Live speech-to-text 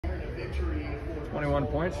21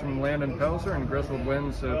 points from Landon Pelzer, and Griswold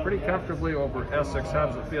wins pretty comfortably over Essex. How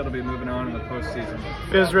does it feel to be moving on in the postseason?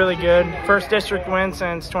 Feels really good. First district win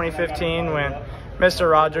since 2015 when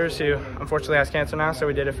Mr. Rogers, who unfortunately has cancer now, so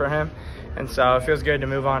we did it for him. And so it feels good to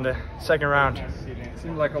move on to second round. It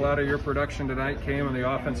seemed like a lot of your production tonight came on the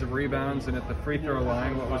offensive rebounds and at the free throw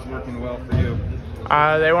line. What was working well for you?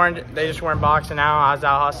 They just weren't boxing out. I was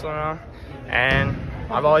out hustling them. And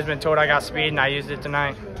I've always been told I got speed, and I used it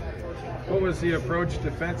tonight. What was the approach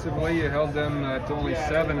defensively? You held them to only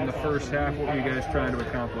 7 in the first half. What were you guys trying to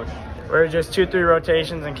accomplish? We were just 2-3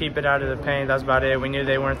 rotations and keep it out of the paint. That's about it. We knew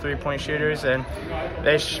they weren't three-point shooters, and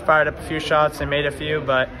they fired up a few shots and made a few,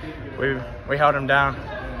 but we held them down.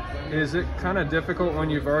 Is it kind of difficult when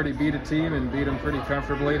you've already beat a team and beat them pretty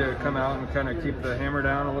comfortably to come out and kind of keep the hammer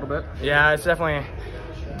down a little bit? Yeah, it's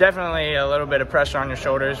definitely a little bit of pressure on your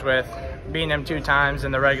shoulders with beating them 2 times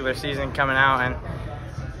in the regular season, coming out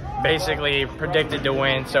and basically predicted to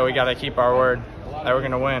win, so we got to keep our word that we're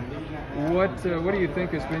going to win. What do you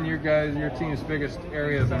think has been your team's biggest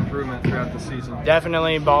area of improvement throughout the season?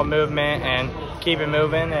 Definitely ball movement and keep it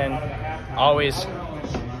moving, and always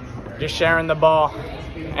just sharing the ball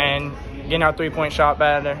and getting our three-point shot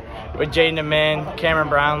better with Jaden Amin, Cameron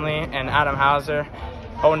Brownlee, and Adam Hauser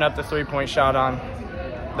holding up the three-point shot on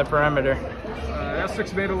the perimeter.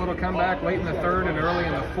 Essex made a little comeback late in the third and early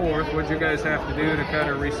in the fourth. What did you guys have to do to kind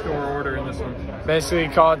of restore order in this one? Basically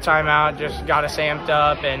called timeout, just got us amped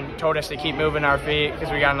up and told us to keep moving our feet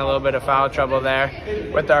because we got in a little bit of foul trouble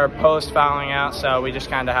there with our post fouling out, so we just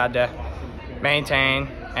kind of had to maintain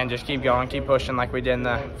and just keep going, keep pushing like we did in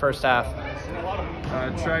the first half.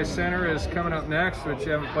 Tri-Center is coming up next, which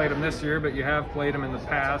you haven't played them this year, but you have played them in the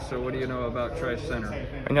past, so what do you know about Tri-Center?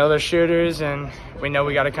 We know they're shooters, and we know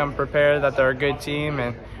we got to come prepared that they're a good team,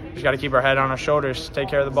 and we just got to keep our head on our shoulders to take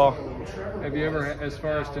care of the ball. Have you ever, as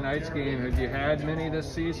far as tonight's game, have you had many this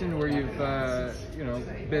season where you've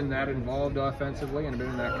been that involved offensively and been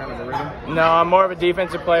in that kind of a rhythm? No, I'm more of a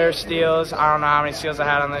defensive player. Steals, I don't know how many steals I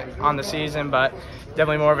had on the season, but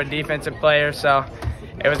definitely more of a defensive player, so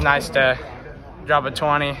it was nice to drop a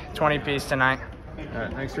 20 piece tonight. All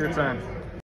right, thanks for your time.